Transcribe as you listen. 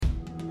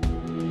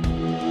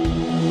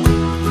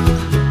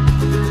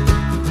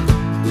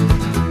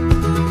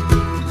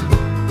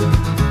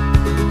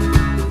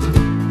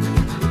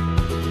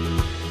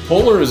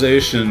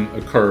Polarization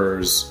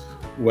occurs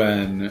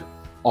when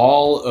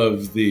all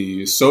of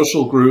the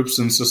social groups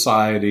in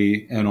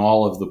society and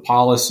all of the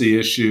policy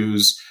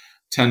issues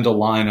tend to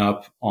line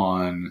up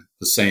on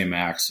the same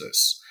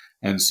axis.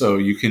 And so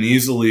you can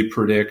easily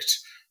predict,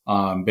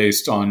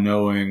 based on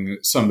knowing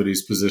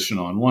somebody's position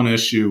on one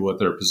issue, what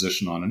their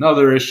position on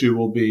another issue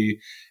will be.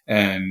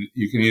 And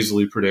you can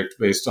easily predict,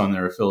 based on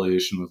their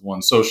affiliation with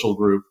one social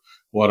group,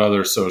 what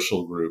other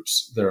social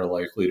groups they're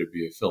likely to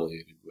be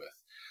affiliated with.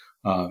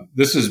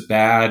 This is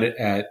bad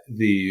at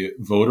the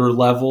voter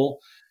level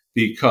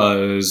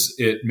because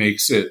it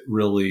makes it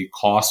really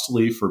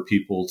costly for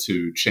people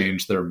to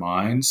change their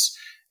minds.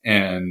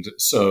 And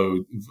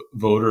so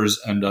voters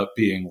end up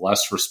being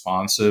less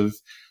responsive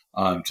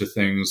to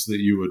things that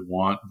you would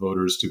want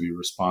voters to be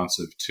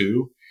responsive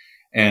to.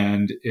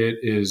 And it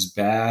is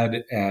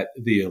bad at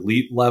the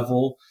elite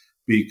level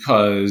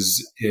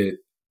because it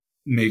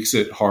makes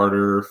it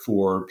harder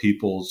for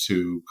people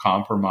to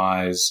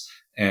compromise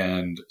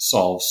and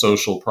solve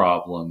social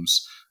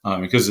problems.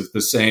 Because if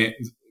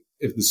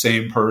the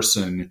same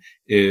person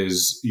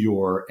is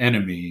your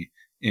enemy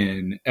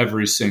in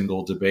every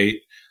single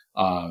debate,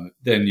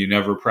 then you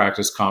never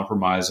practice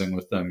compromising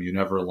with them. You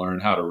never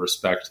learn how to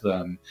respect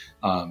them.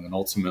 And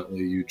ultimately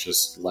you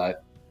just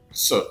let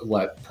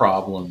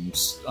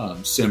problems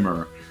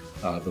simmer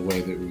the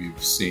way that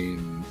we've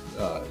seen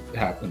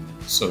happen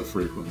so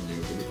frequently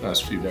over the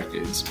past few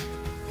decades.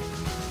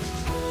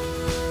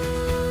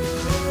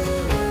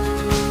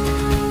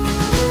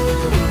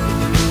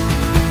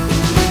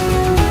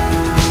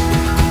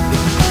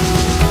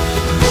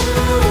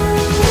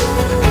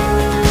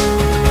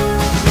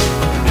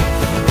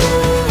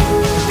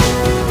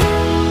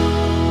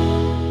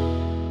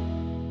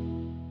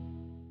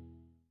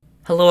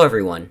 Hello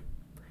everyone.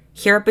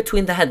 Here at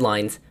Between the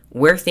Headlines,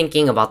 we're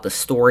thinking about the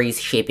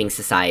stories shaping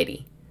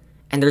society.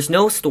 And there's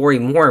no story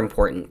more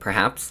important,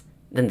 perhaps,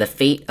 than the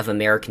fate of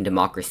American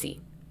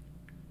democracy.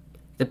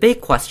 The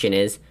big question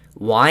is,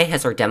 why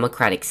has our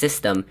democratic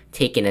system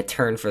taken a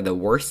turn for the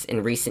worse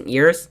in recent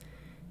years?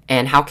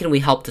 And how can we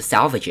help to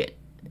salvage it?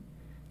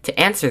 To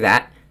answer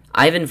that,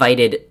 I've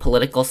invited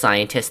political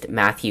scientist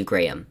Matthew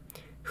Graham,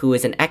 who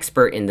is an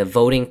expert in the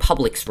voting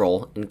public's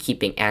role in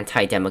keeping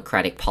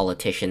anti-democratic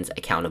politicians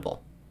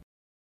accountable.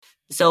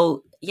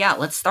 So,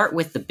 let's start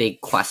with the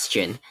big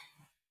question.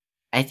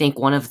 I think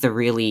one of the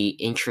really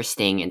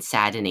interesting and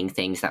saddening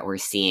things that we're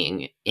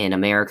seeing in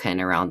America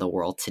and around the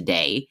world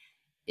today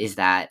is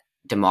that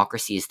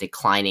democracy is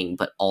declining,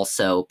 but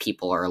also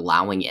people are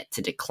allowing it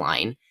to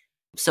decline.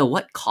 So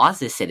what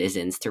causes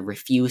citizens to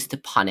refuse to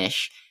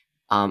punish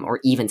or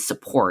even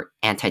support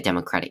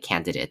anti-democratic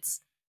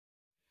candidates?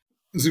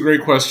 It's a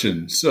great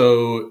question.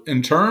 So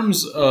in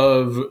terms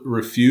of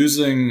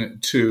refusing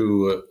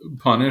to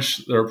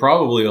punish, there are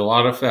probably a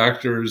lot of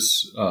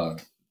factors.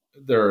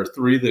 There are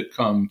three that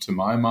come to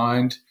my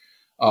mind.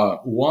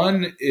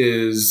 One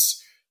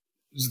is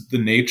the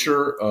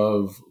nature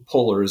of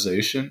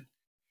polarization.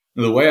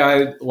 The way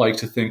I like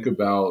to think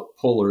about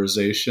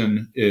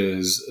polarization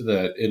is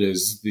that it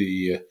is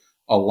the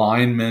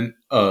alignment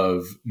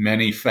of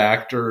many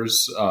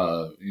factors.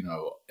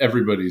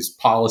 Everybody's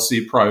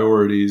policy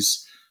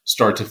priorities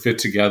start to fit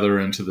together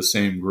into the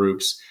same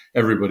groups.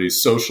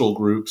 Everybody's social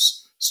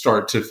groups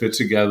start to fit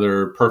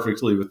together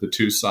perfectly with the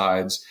two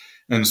sides.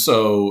 And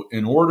so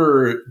in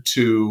order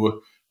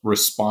to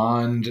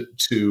respond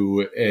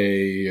to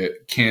a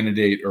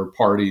candidate or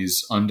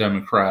party's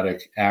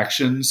undemocratic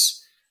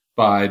actions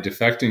by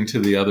defecting to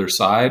the other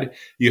side,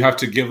 you have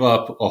to give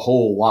up a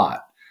whole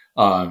lot.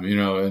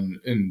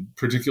 In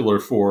particular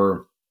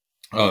for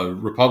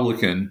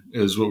Republican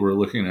is what we're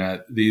looking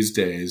at these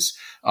days.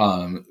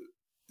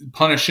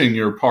 Punishing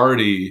your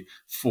party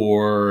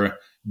for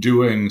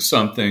doing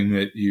something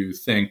that you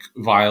think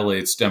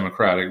violates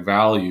democratic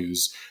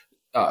values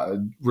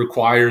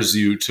requires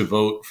you to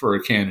vote for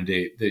a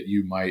candidate that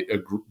you might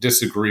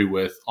disagree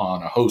with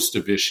on a host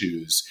of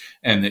issues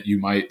and that you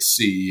might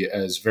see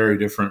as very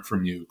different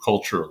from you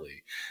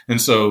culturally.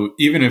 And so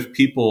even if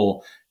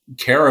people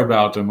care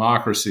about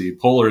democracy,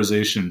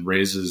 polarization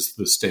raises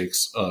the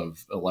stakes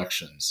of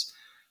elections.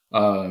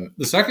 The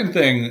second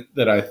thing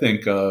that I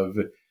think of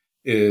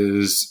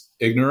is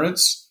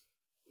ignorance.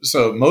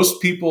 So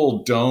most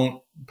people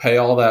don't pay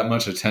all that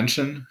much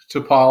attention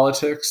to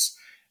politics.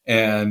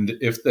 And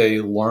if they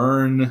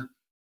learn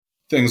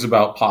things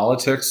about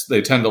politics,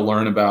 they tend to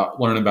learn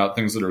about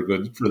things that are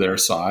good for their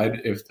side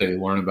if they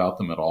learn about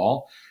them at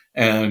all.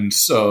 And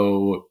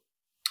so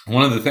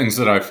one of the things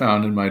that I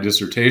found in my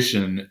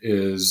dissertation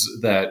is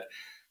that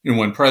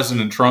when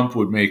President Trump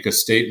would make a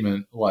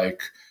statement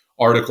like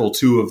Article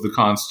 2 of the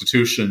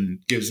Constitution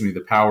gives me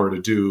the power to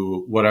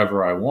do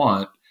whatever I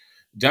want,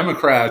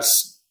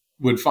 Democrats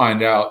would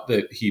find out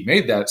that he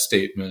made that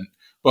statement,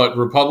 but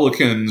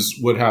Republicans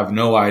would have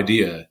no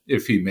idea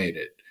if he made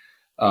it.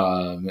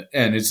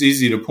 And it's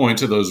easy to point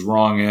to those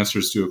wrong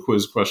answers to a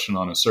quiz question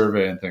on a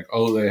survey and think,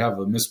 oh, they have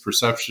a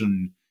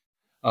misperception.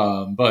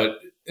 But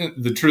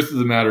the truth of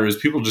the matter is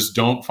people just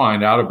don't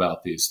find out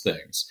about these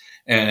things.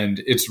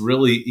 And it's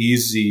really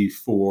easy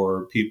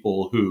for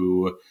people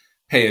who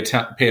pay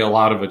a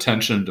lot of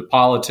attention to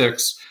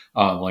politics,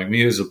 like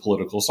me as a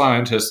political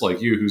scientist,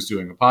 like you who's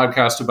doing a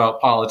podcast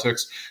about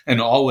politics, and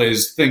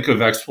always think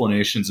of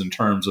explanations in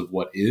terms of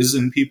what is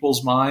in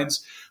people's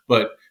minds.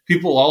 But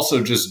people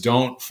also just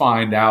don't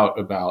find out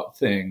about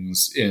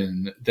things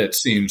that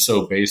seem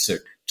so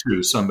basic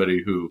to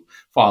somebody who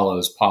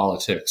follows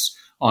politics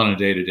on a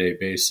day-to-day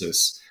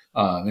basis.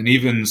 And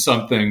even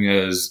something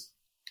as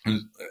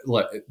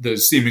the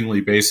seemingly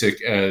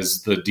basic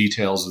as the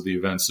details of the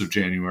events of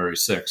January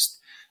 6th.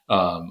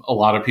 A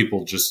lot of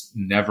people just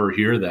never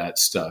hear that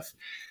stuff.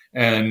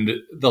 And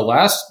the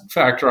last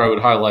factor I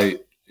would highlight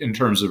in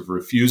terms of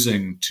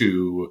refusing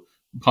to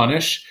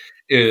punish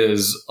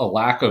is a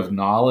lack of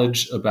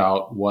knowledge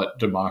about what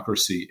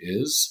democracy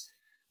is.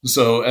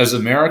 So as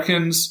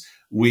Americans,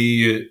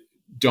 we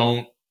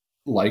don't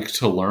like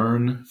to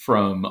learn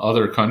from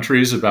other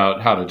countries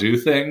about how to do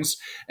things.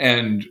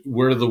 And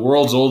we're the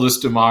world's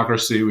oldest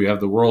democracy. We have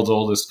the world's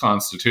oldest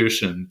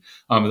constitution.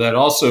 That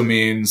also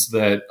means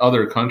that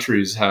other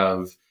countries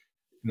have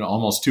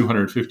almost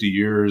 250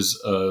 years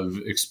of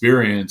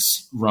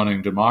experience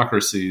running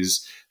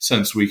democracies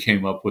since we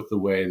came up with the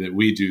way that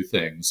we do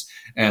things.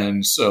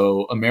 And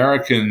so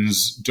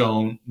Americans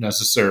don't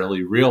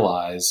necessarily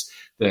realize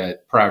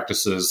that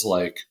practices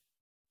like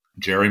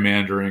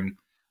gerrymandering,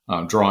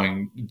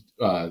 drawing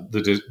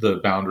the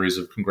boundaries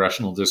of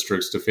congressional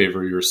districts to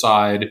favor your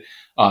side,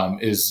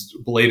 is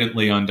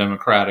blatantly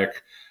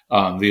undemocratic.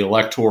 The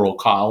Electoral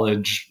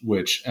College,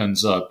 which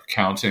ends up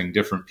counting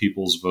different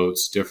people's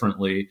votes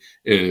differently,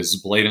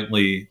 is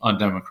blatantly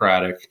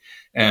undemocratic.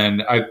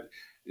 And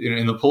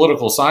in the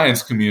political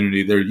science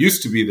community, there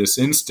used to be this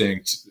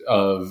instinct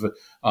of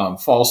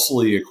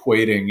falsely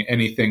equating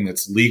anything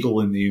that's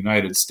legal in the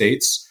United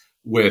States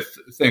with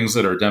things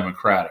that are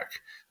democratic.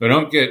 I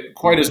don't get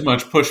quite as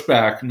much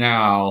pushback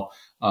now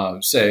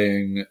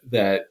saying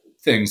that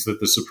things that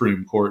the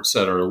Supreme Court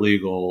said are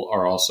illegal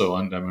are also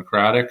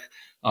undemocratic.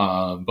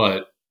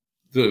 But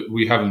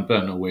we haven't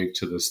been awake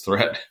to this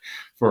threat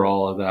for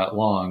all of that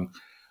long.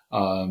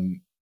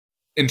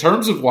 In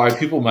terms of why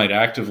people might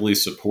actively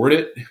support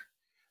it,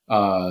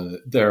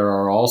 there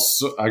are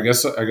also, I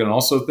guess I can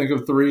also think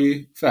of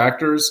three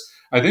factors.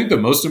 I think the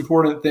most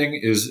important thing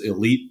is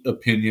elite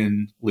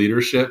opinion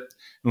leadership.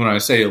 And when I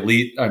say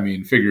elite, I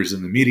mean figures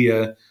in the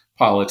media,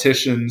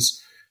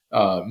 politicians.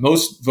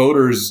 Most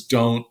voters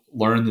don't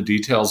learn the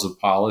details of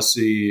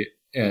policy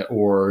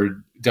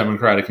or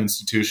democratic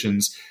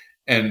institutions,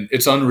 and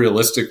it's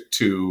unrealistic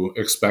to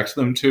expect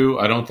them to.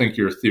 I don't think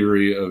your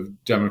theory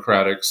of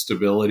democratic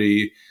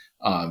stability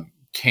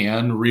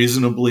can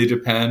reasonably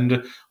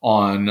depend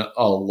on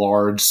a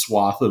large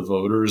swath of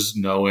voters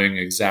knowing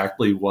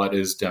exactly what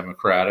is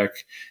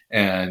democratic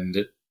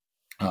and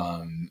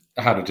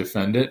how to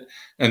defend it.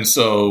 And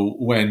so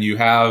when you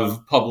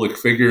have public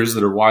figures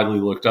that are widely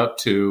looked up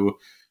to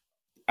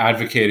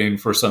advocating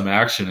for some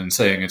action and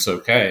saying it's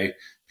okay,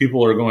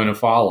 people are going to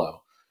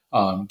follow.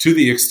 To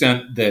the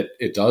extent that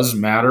it does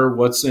matter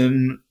what's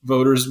in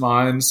voters'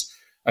 minds,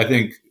 I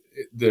think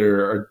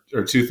there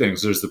are two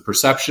things. There's the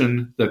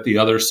perception that the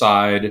other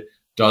side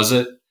does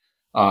it.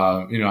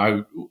 I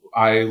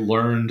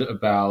learned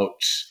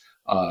about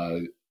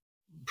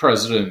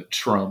President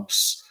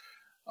Trump's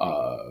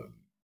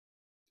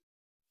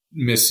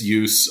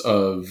misuse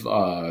of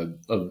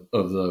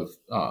the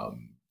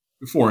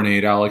foreign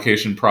aid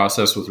allocation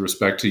process with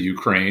respect to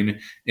Ukraine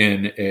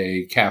in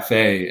a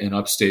cafe in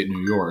upstate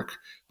New York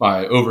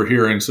by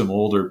overhearing some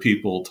older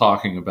people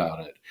talking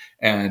about it.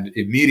 And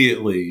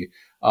immediately,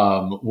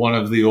 one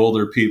of the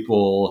older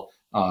people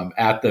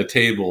at the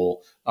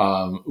table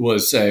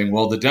was saying,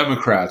 well, the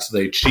Democrats,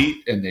 they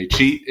cheat and they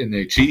cheat and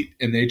they cheat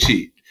and they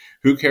cheat.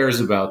 Who cares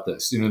about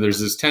this?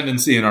 There's this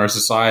tendency in our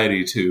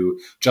society to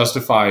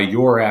justify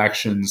your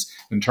actions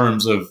in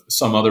terms of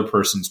some other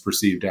person's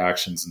perceived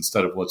actions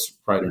instead of what's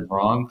right and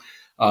wrong.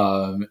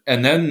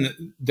 And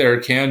then there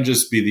can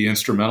just be the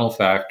instrumental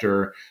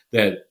factor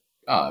that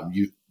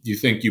you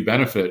think you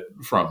benefit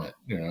from it.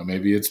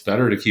 Maybe it's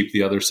better to keep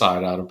the other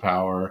side out of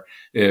power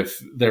if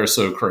they're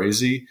so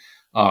crazy.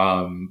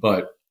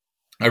 But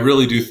I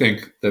really do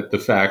think that the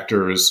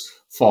factors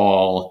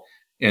fall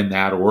in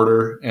that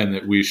order, and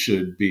that we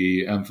should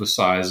be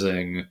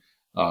emphasizing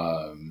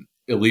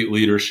elite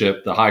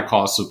leadership, the high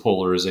costs of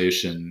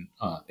polarization,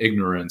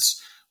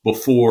 ignorance,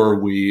 before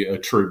we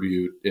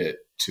attribute it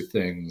to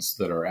things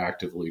that are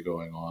actively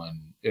going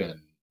on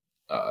in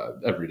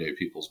everyday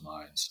people's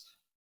minds.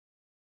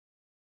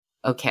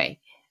 Okay.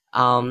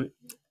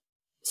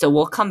 So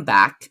we'll come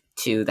back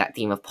to that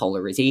theme of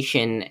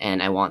polarization,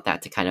 and I want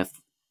that to kind of,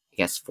 I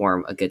guess,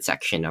 form a good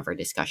section of our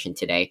discussion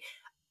today.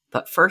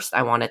 But first,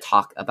 I want to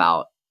talk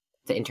about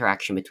the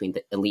interaction between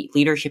the elite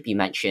leadership you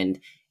mentioned,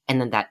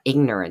 and then that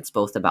ignorance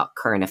both about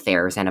current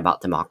affairs and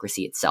about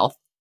democracy itself.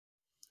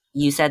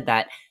 You said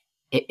that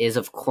it is,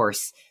 of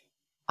course,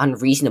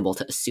 unreasonable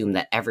to assume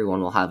that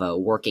everyone will have a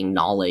working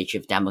knowledge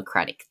of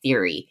democratic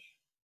theory.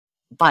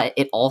 But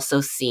it also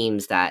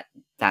seems that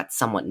that's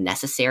somewhat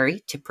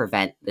necessary to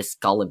prevent this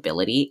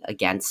gullibility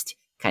against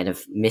kind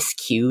of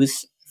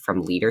miscues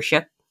from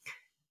leadership.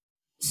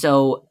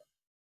 So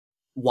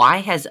why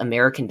has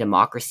American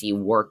democracy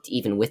worked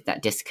even with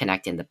that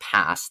disconnect in the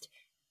past?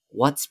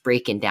 What's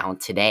breaking down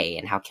today,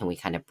 and how can we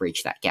kind of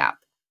bridge that gap?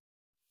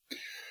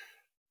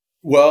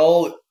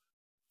 Well,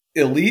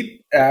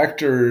 elite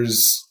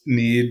actors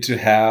need to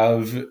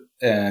have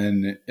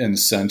an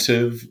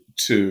incentive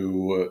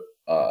to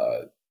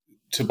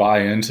buy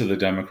into the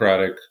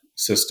democratic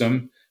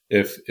system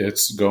if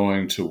it's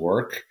going to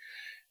work,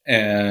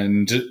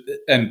 and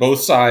both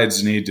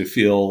sides need to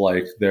feel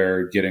like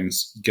they're getting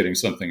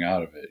something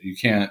out of it. You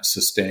can't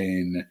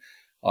sustain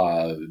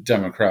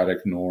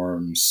democratic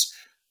norms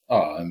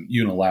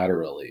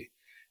unilaterally.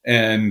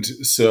 And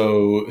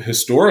so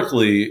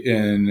historically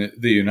in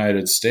the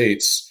United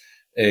States,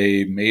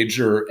 a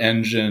major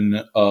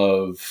engine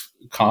of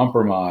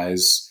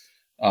compromise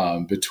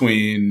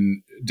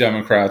between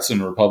Democrats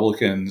and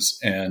Republicans,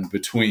 and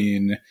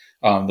between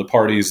the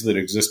parties that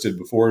existed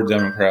before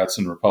Democrats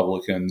and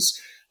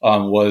Republicans,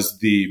 was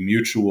the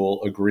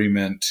mutual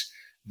agreement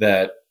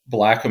that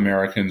Black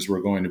Americans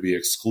were going to be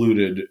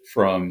excluded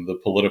from the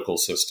political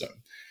system.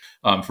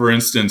 For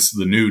instance,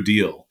 the New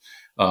Deal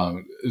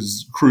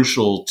is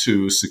crucial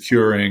to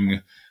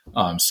securing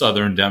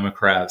Southern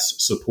Democrats'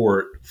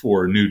 support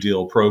for New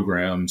Deal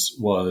programs,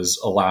 was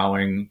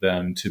allowing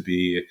them to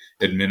be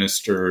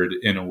administered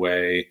in a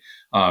way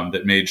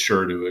that made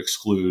sure to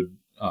exclude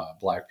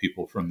Black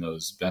people from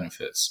those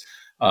benefits.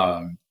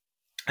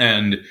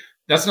 And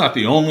that's not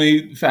the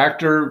only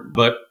factor,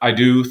 but I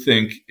do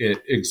think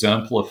it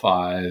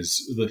exemplifies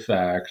the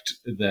fact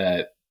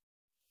that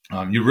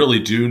you really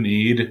do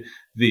need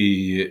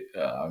the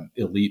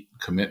elite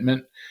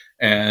commitment.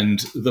 And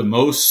the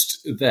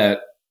most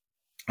that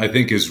I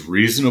think is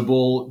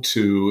reasonable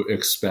to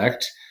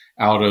expect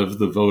out of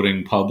the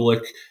voting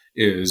public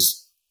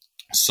is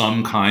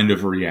some kind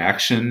of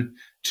reaction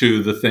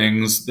to the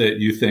things that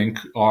you think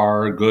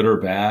are good or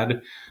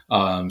bad.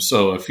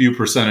 So a few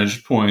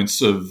percentage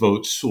points of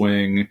vote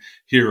swing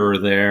here or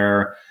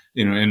there,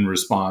 in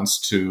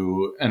response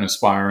to an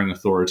aspiring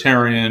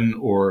authoritarian,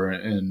 or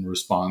in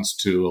response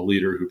to a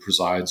leader who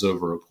presides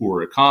over a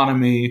poor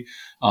economy,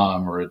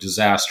 or a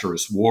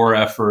disastrous war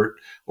effort,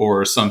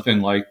 or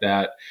something like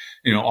that.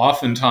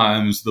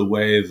 Oftentimes the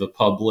way the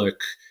public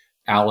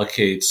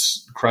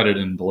allocates credit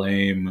and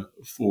blame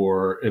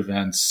for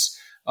events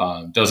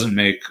doesn't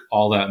make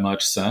all that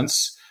much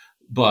sense.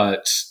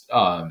 But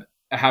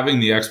having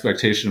the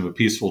expectation of a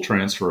peaceful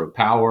transfer of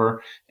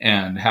power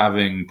and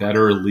having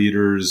better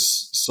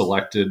leaders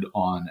selected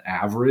on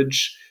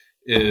average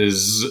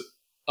is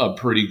a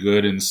pretty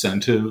good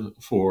incentive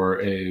for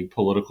a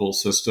political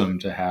system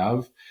to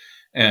have.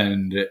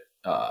 And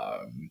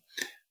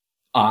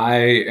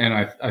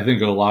I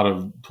think a lot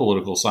of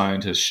political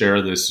scientists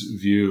share this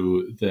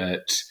view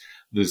that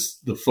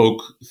the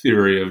folk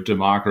theory of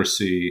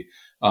democracy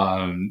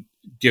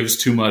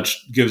gives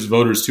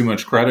voters too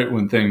much credit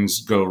when things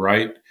go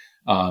right,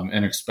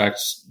 and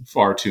expects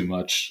far too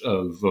much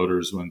of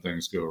voters when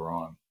things go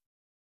wrong.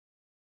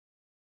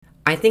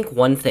 I think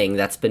one thing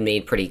that's been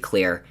made pretty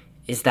clear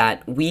is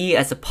that we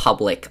as a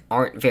public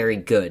aren't very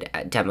good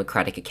at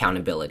democratic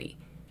accountability.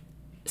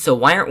 So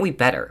why aren't we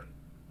better?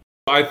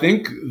 I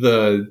think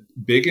the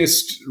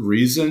biggest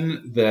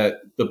reason that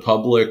the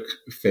public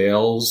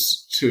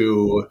fails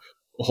to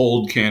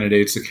hold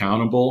candidates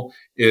accountable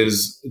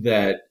is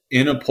that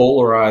in a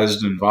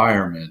polarized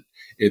environment,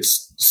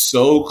 it's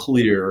so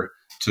clear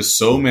to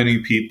so many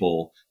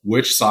people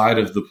which side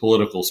of the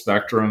political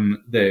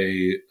spectrum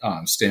they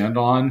stand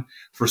on,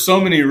 for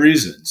so many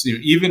reasons.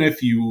 Even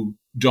if you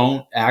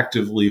don't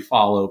actively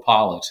follow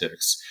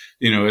politics,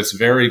 it's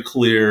very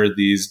clear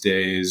these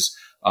days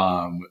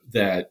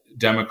that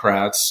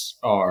Democrats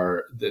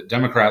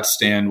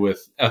stand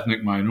with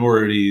ethnic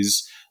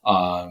minorities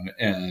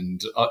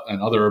and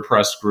other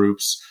oppressed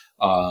groups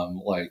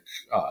like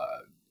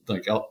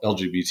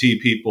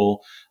LGBT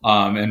people,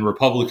 and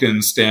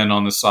Republicans stand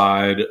on the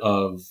side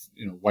of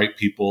white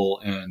people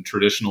and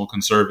traditional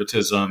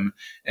conservatism,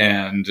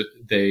 and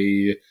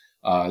they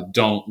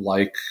don't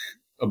like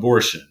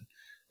abortion.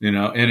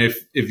 And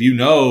if you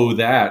know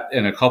that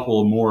and a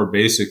couple of more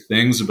basic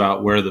things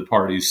about where the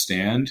parties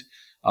stand,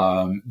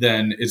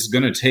 then it's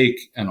going to take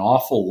an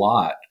awful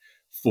lot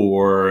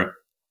for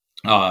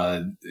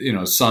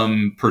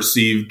some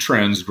perceived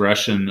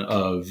transgression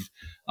of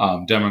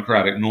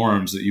democratic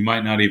norms that you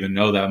might not even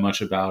know that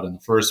much about in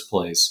the first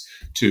place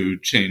to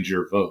change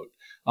your vote.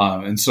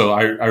 And so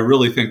I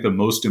really think the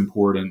most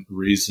important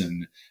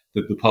reason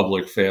that the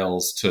public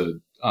fails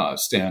to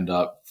stand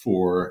up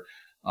for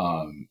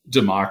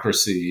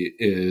democracy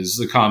is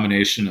the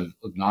combination of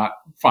not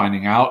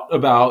finding out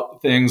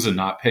about things and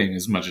not paying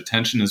as much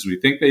attention as we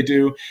think they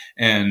do.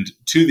 And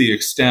to the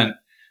extent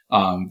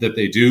that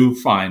they do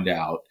find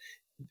out,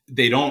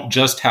 they don't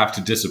just have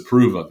to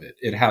disapprove of it.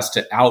 It has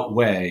to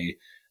outweigh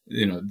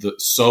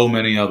so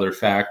many other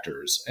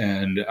factors.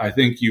 And I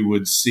think you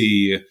would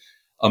see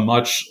a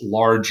much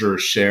larger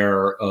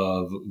share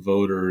of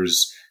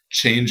voters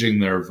changing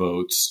their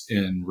votes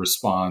in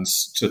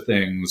response to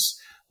things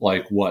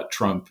like what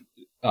Trump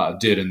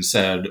did and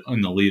said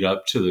in the lead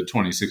up to the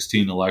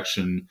 2016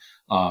 election,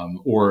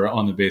 or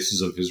on the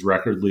basis of his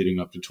record leading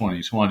up to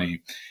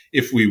 2020,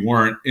 if we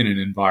weren't in an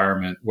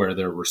environment where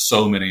there were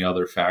so many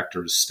other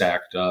factors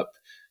stacked up,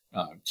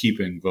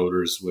 keeping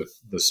voters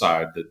with the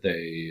side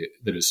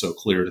that is so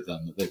clear to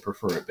them that they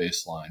prefer at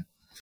baseline.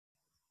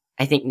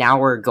 I think now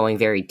we're going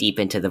very deep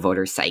into the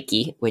voter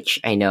psyche, which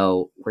I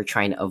know we're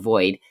trying to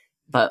avoid.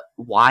 But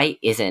why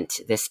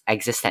isn't this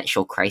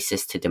existential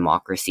crisis to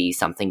democracy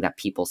something that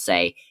people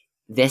say,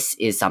 this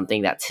is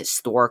something that's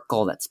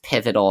historical, that's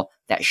pivotal,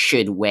 that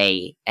should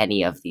weigh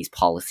any of these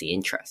policy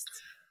interests?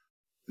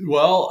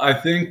 Well, I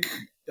think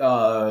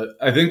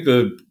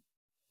the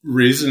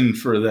reason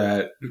for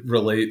that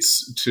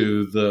relates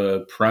to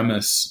the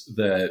premise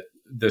that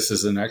this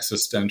is an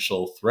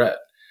existential threat.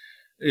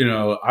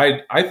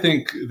 I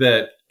think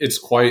that it's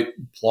quite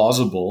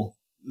plausible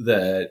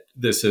that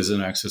this is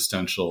an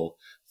existential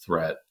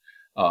threat.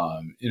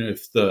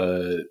 If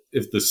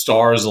the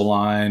stars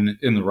align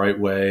in the right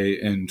way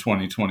in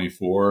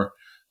 2024,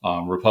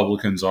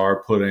 Republicans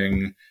are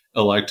putting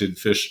elected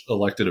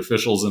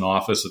officials in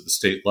office at the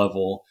state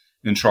level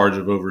in charge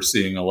of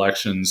overseeing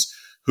elections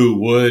who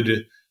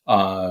would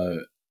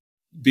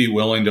be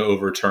willing to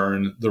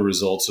overturn the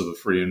results of a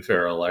free and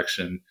fair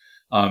election.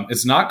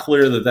 It's not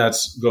clear that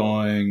that's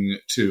going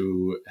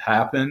to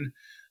happen.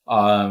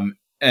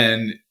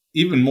 And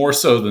even more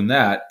so than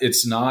that,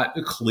 it's not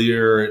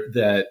clear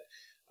that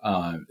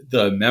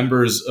the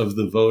members of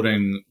the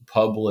voting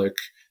public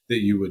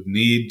that you would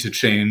need to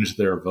change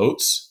their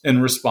votes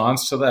in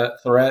response to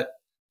that threat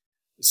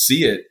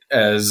see it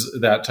as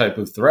that type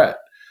of threat,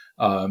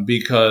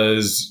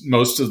 because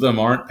most of them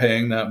aren't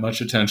paying that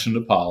much attention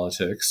to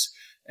politics.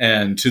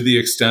 And to the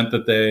extent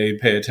that they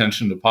pay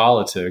attention to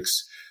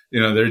politics,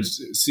 they're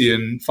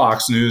seeing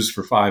Fox News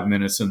for 5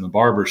 minutes in the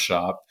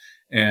barbershop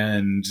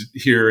and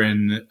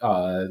hearing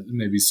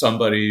maybe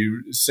somebody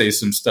say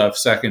some stuff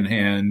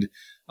secondhand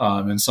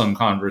in some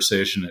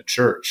conversation at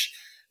church.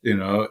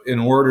 In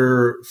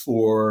order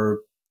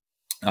for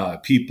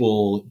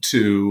people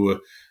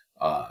to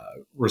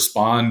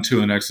respond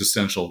to an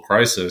existential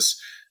crisis,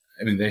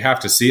 they have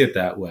to see it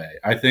that way.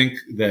 I think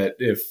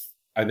if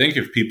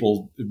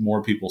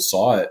more people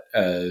saw it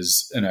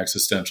as an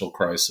existential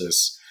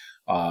crisis,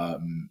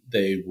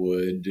 they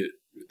would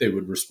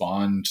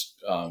respond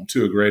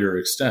to a greater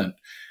extent.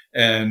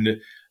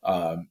 And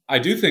I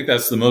do think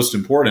that's the most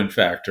important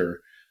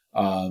factor.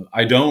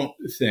 I don't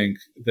think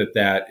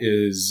that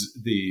is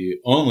the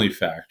only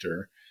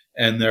factor.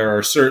 And there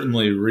are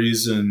certainly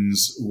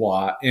reasons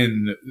why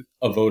in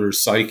a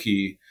voter's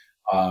psyche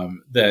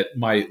that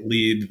might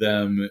lead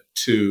them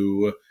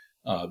to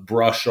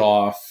brush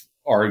off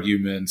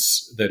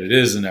arguments that it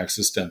is an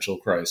existential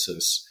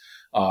crisis.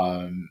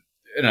 And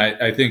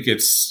I think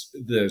it's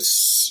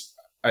this.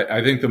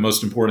 I think the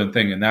most important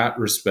thing in that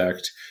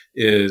respect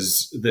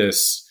is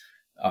this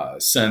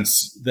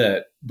sense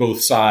that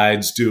both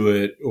sides do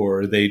it,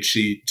 or they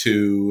cheat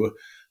too,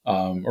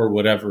 or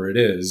whatever it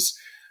is.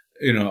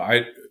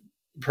 I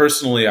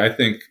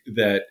think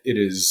that it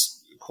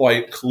is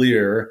quite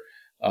clear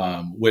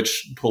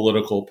which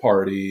political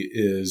party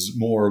is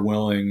more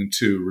willing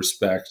to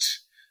respect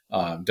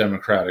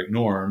democratic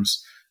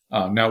norms.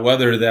 Now,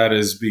 whether that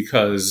is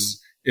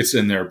because it's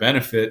in their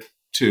benefit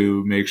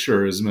to make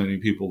sure as many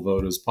people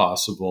vote as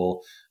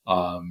possible,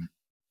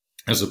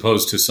 as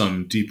opposed to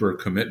some deeper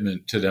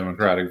commitment to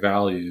democratic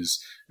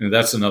values,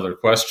 that's another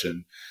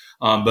question.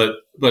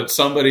 But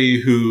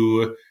somebody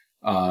who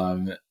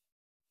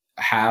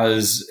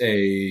has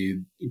a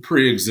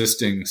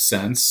pre-existing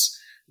sense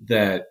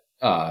that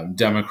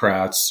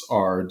Democrats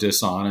are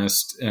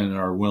dishonest and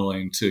are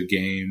willing to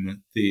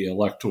game the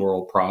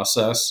electoral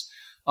process,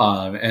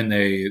 and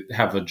they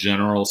have a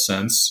general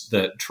sense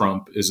that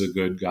Trump is a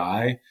good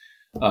guy,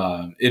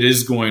 it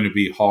is going to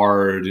be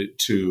hard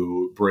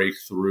to break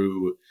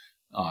through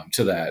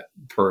to that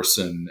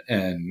person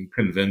and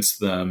convince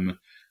them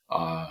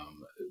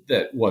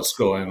that what's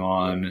going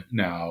on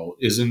now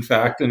is in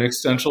fact an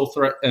existential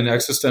threat.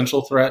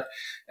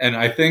 And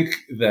I think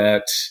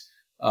that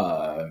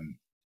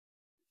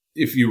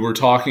if you were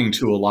talking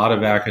to a lot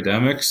of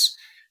academics,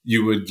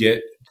 you would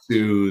get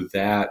to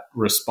that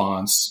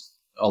response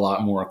a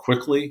lot more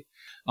quickly.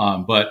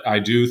 But I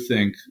do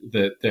think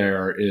that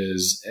there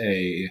is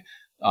a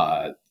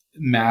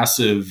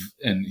massive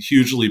and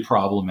hugely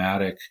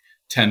problematic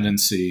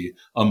tendency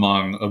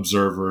among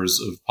observers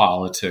of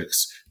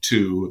politics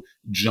to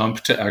jump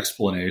to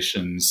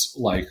explanations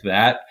like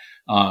that,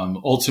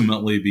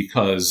 ultimately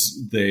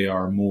because they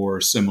are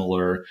more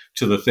similar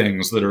to the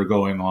things that are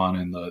going on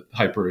in the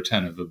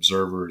hyper-attentive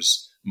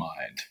observer's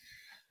mind.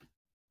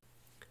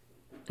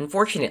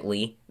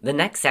 Unfortunately, the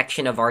next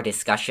section of our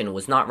discussion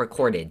was not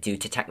recorded due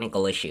to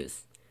technical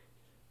issues.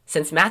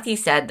 Since Matthew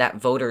said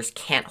that voters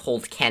can't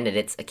hold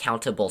candidates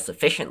accountable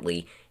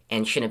sufficiently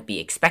and shouldn't be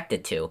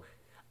expected to,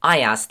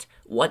 I asked,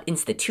 what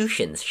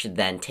institutions should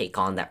then take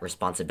on that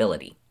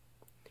responsibility.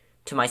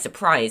 To my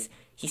surprise,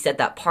 he said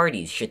that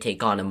parties should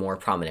take on a more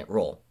prominent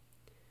role.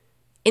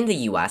 In the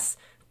US,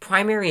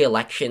 primary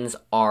elections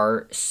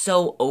are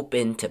so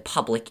open to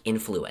public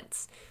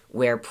influence,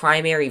 where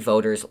primary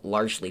voters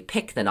largely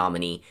pick the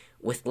nominee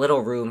with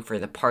little room for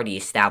the party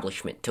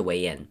establishment to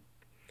weigh in.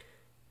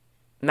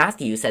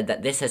 Matthew said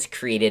that this has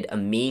created a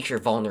major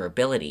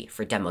vulnerability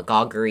for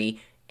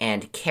demagoguery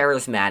and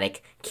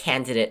charismatic,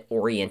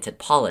 candidate-oriented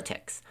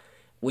politics,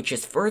 which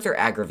is further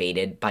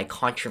aggravated by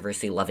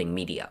controversy-loving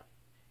media.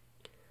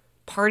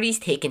 Parties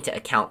take into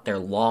account their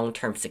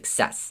long-term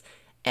success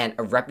and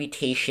a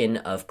reputation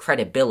of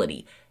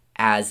credibility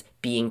as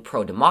being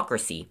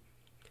pro-democracy,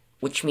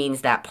 which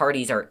means that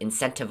parties are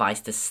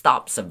incentivized to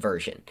stop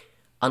subversion,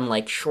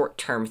 unlike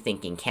short-term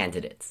thinking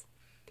candidates.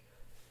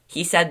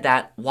 He said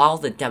that while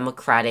the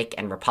Democratic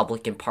and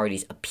Republican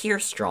parties appear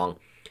strong,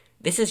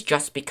 this is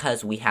just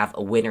because we have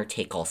a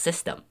winner-take-all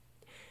system,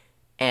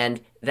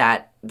 and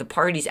that the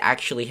parties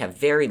actually have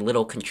very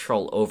little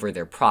control over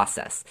their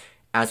process,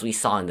 as we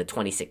saw in the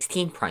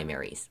 2016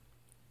 primaries.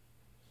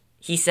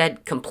 He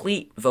said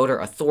complete voter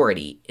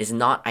authority is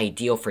not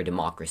ideal for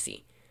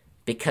democracy,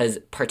 because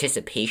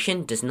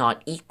participation does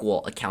not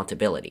equal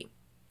accountability.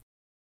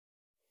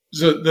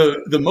 So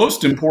the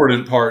most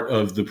important part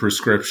of the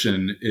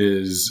prescription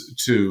is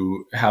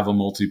to have a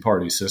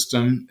multi-party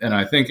system, and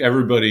I think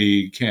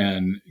everybody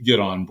can get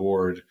on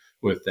board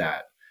with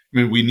that.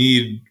 I mean, we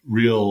need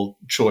real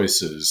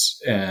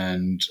choices,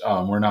 and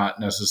we're not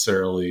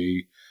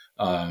necessarily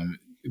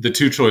the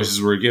two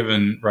choices we're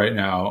given right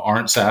now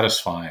aren't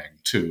satisfying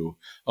to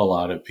a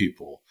lot of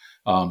people.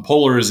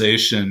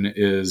 Polarization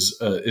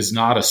is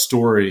not a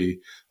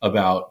story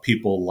about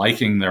people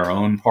liking their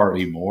own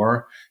party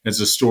more. It's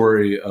a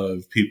story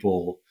of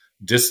people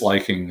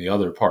disliking the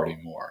other party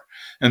more.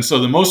 And so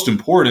the most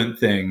important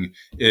thing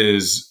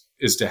is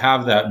to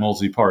have that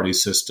multi-party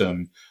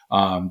system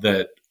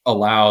that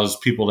allows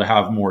people to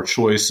have more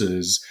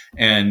choices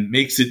and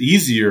makes it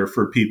easier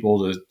for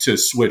people to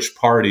switch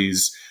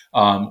parties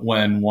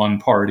when one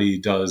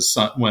party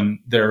when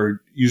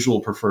their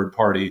usual preferred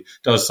party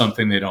does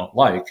something they don't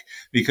like,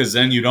 because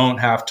then you don't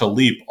have to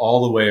leap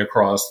all the way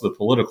across the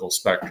political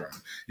spectrum.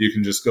 You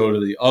can just go to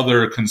the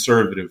other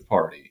conservative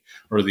party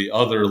or the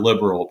other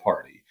liberal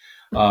party.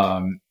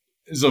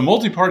 So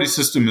multi-party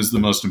system is the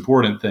most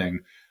important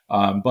thing,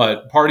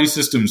 but party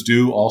systems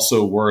do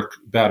also work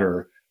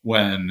better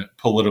when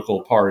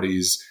political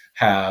parties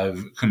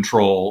have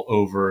control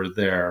over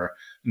their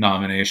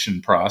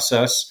nomination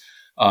process.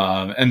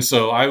 And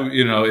so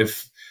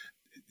if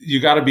you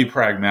got to be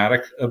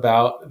pragmatic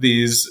about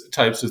these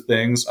types of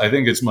things, I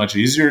think it's much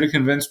easier to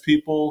convince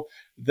people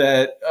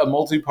that a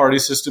multi-party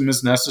system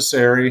is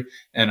necessary.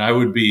 And I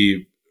would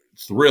be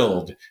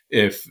thrilled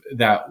if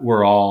that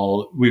were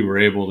all we were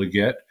able to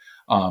get.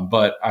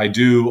 But I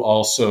do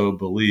also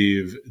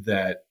believe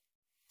that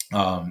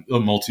a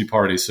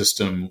multi-party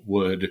system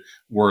would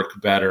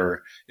work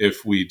better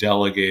if we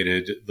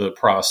delegated the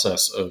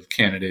process of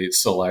candidate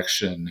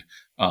selection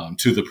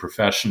to the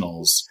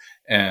professionals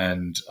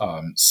and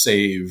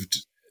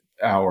saved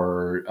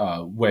our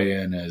weigh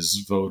in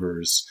as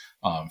voters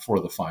for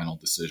the final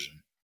decision.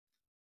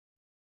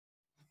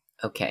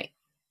 Okay.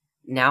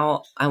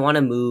 Now I want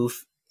to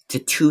move to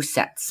two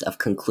sets of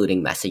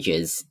concluding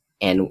messages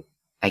and,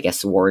 I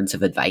guess, words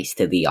of advice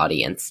to the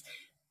audience,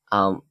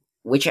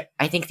 which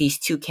I think these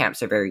two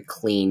camps are very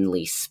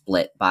cleanly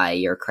split by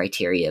your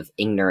criteria of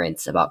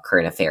ignorance about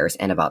current affairs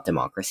and about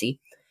democracy.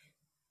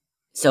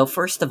 So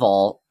first of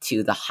all,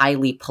 to the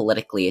highly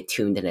politically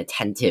attuned and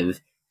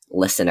attentive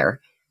listener,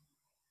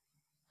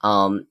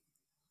 on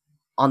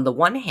the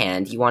one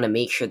hand, you want to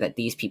make sure that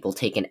these people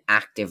take an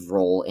active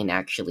role in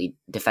actually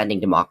defending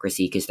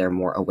democracy because they're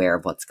more aware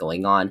of what's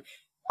going on.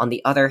 On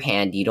the other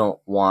hand, you don't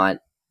want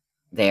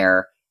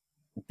their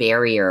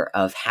barrier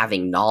of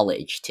having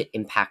knowledge to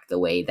impact the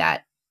way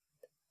that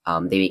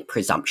they make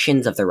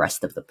presumptions of the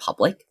rest of the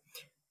public.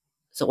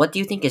 So what do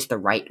you think is the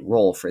right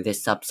role for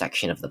this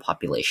subsection of the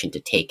population to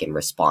take in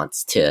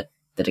response to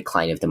the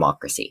decline of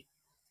democracy?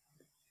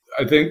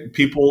 I think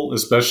people,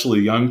 especially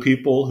young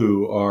people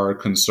who are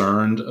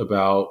concerned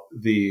about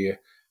the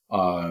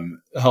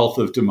health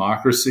of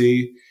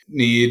democracy,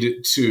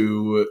 need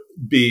to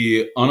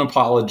be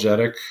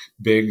unapologetic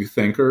big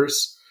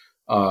thinkers.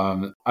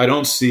 I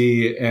don't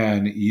see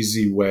an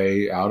easy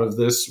way out of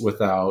this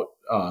without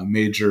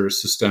major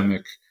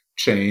systemic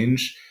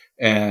change.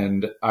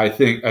 And I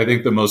think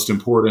the most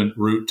important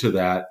route to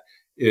that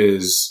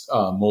is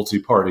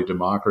multi-party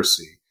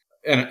democracy.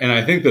 And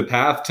I think the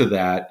path to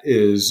that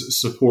is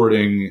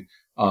supporting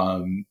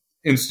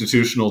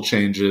institutional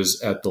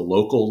changes at the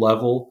local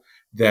level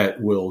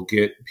that will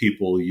get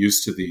people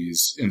used to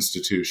these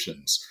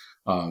institutions.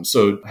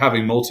 So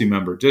having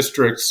multi-member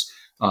districts,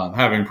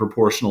 having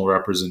proportional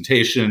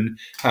representation,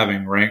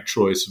 having ranked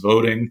choice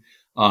voting.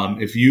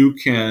 If you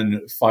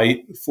can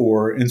fight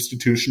for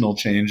institutional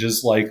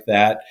changes like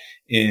that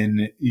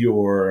in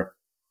your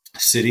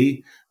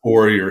city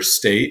or your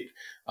state,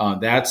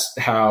 that's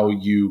how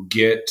you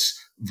get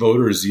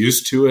voters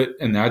used to it,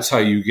 and that's how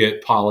you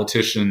get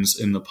politicians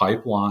in the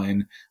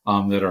pipeline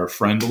that are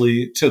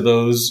friendly to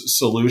those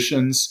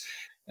solutions.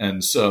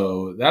 And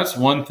so that's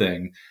one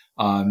thing.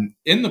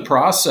 In the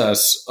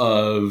process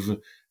of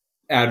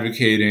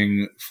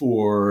advocating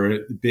for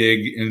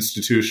big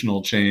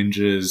institutional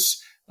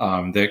changes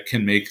that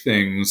can make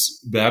things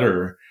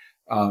better,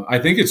 I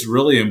think it's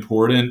really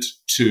important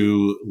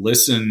to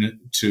listen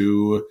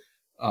to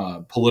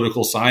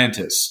political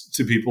scientists,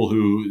 to people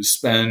who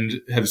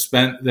have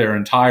spent their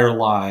entire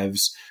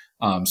lives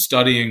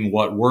studying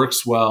what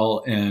works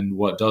well and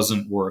what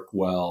doesn't work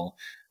well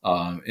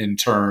in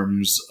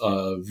terms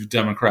of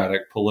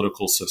democratic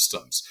political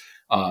systems.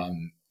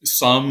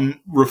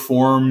 Some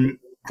reform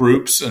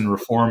groups and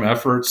reform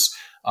efforts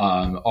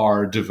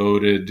are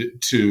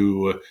devoted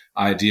to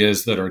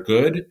ideas that are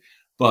good,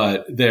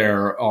 but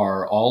there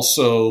are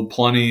also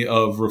plenty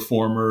of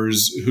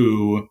reformers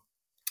who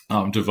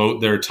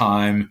devote their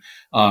time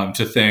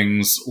to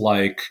things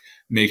like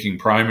making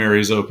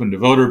primaries open to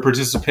voter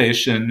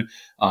participation,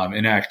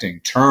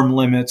 enacting term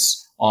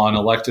limits on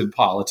elected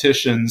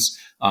politicians,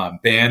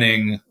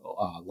 banning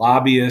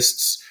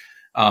lobbyists,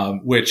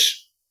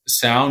 which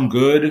sound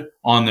good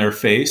on their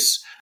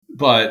face,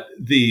 but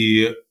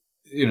the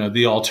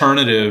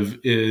alternative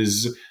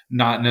is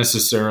not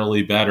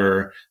necessarily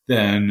better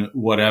than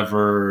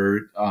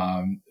whatever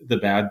the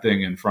bad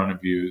thing in front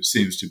of you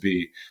seems to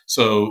be.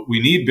 So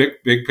we need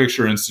big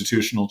picture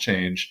institutional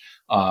change.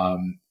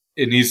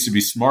 It needs to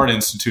be smart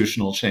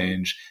institutional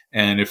change.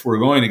 And if we're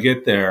going to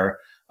get there,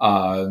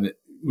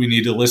 we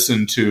need to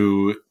listen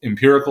to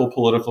empirical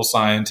political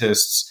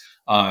scientists,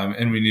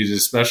 and we need to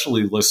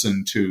especially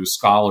listen to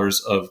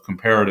scholars of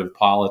comparative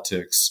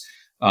politics,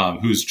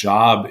 whose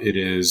job it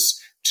is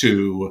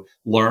to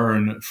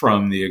learn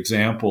from the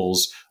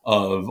examples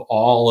of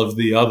all of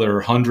the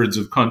other hundreds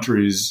of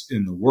countries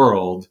in the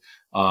world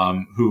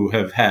who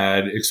have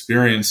had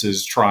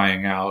experiences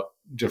trying out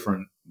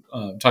different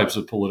types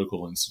of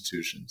political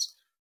institutions.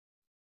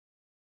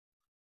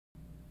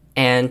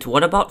 And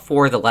what about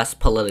for the less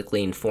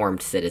politically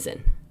informed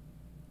citizen?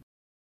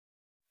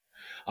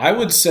 I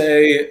would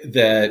say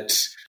that,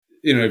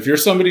 if you're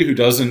somebody who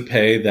doesn't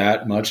pay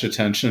that much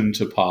attention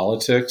to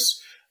politics,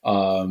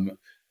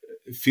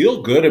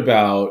 feel good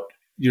about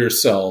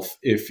yourself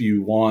if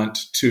you want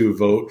to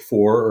vote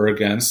for or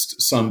against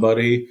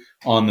somebody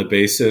on the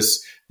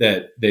basis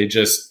that they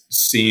just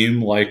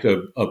seem like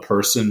a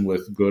person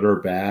with good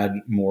or bad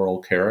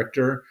moral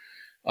character.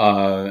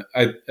 I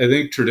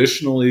think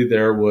traditionally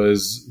there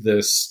was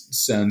this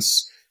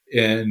sense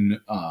in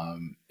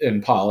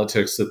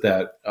politics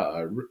that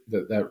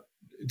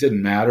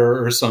didn't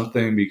matter or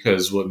something,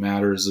 because what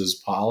matters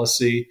is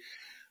policy.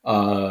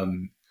 But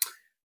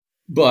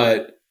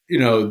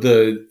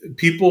the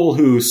people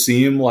who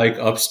seem like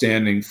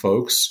upstanding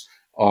folks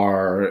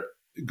are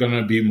going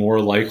to be more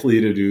likely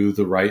to do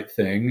the right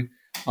thing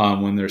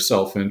when their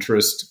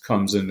self-interest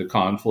comes into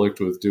conflict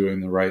with doing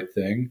the right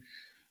thing.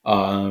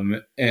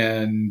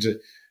 And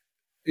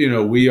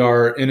we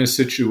are in a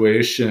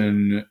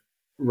situation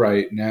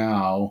right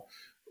now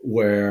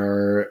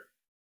where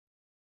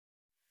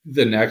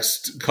the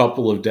next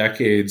couple of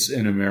decades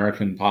in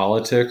American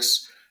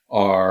politics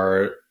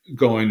are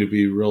going to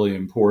be really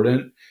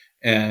important.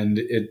 And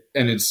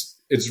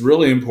it's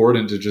really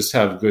important to just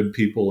have good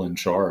people in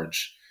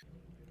charge.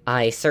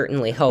 I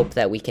certainly hope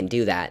that we can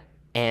do that.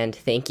 And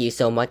thank you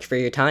so much for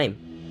your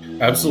time.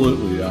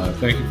 Absolutely.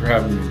 Thank you for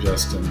having me,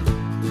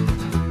 Justin.